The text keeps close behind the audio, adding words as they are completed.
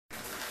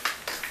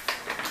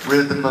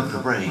Rhythm of the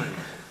Rain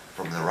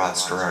from the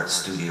Rodster Art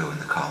Studio in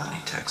the Colony,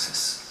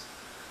 Texas.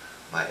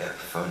 My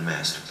Epiphone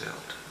master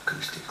built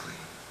acoustically.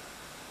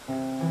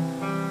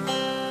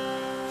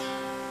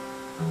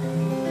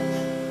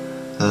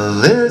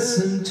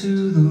 Listen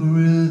to the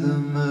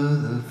rhythm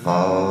of the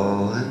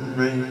falling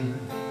rain,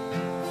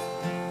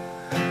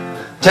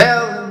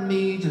 telling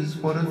me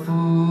just what a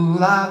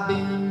fool I've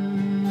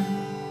been.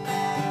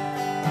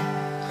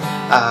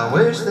 I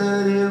wish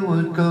that it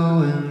would go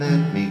and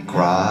let me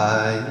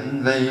cry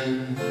in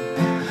vain,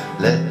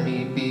 let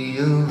me be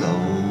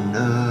alone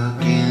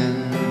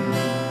again.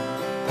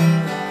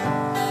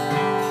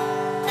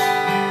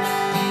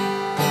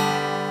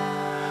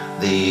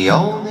 The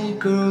only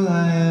girl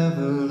I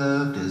ever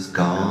loved is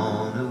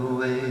gone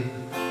away,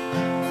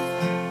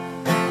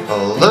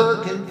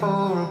 looking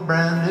for a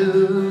brand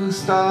new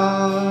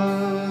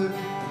start.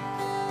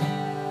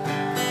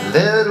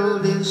 Little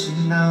did she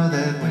know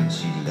that when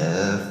she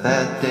left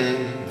that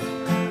day,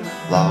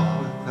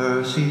 along with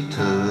her she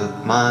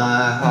took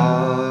my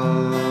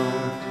heart.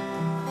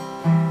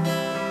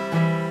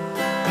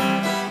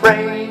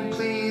 Rain,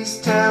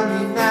 please tell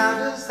me now,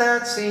 does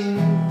that seem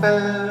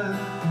fair?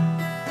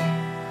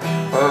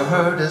 For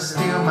her to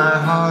steal my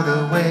heart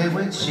away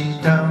when she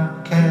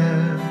don't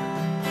care.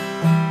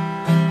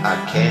 I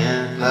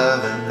can't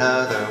love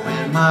another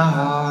when my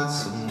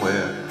heart's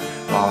somewhere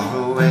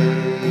far away.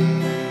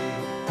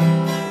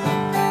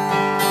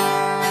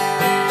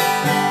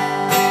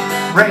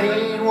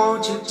 Rain,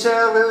 won't you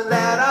tell her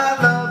that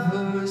I love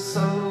her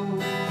so?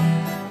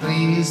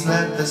 Please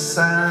let the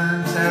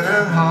sun set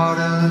her heart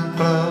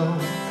aglow.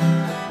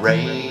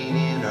 Rain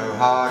in her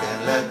heart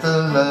and let the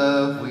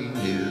love we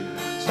knew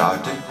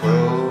start to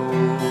grow.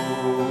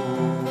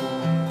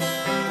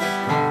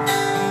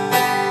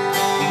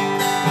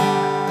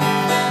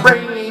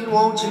 Rain,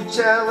 won't you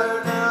tell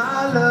her now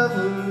I love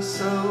her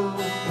so?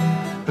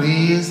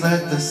 Please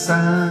let the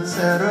sun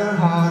set her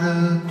heart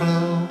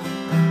aglow.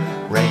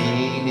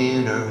 Rain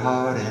in her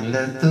heart and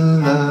let the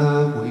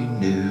love we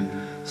knew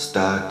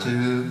start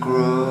to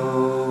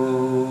grow.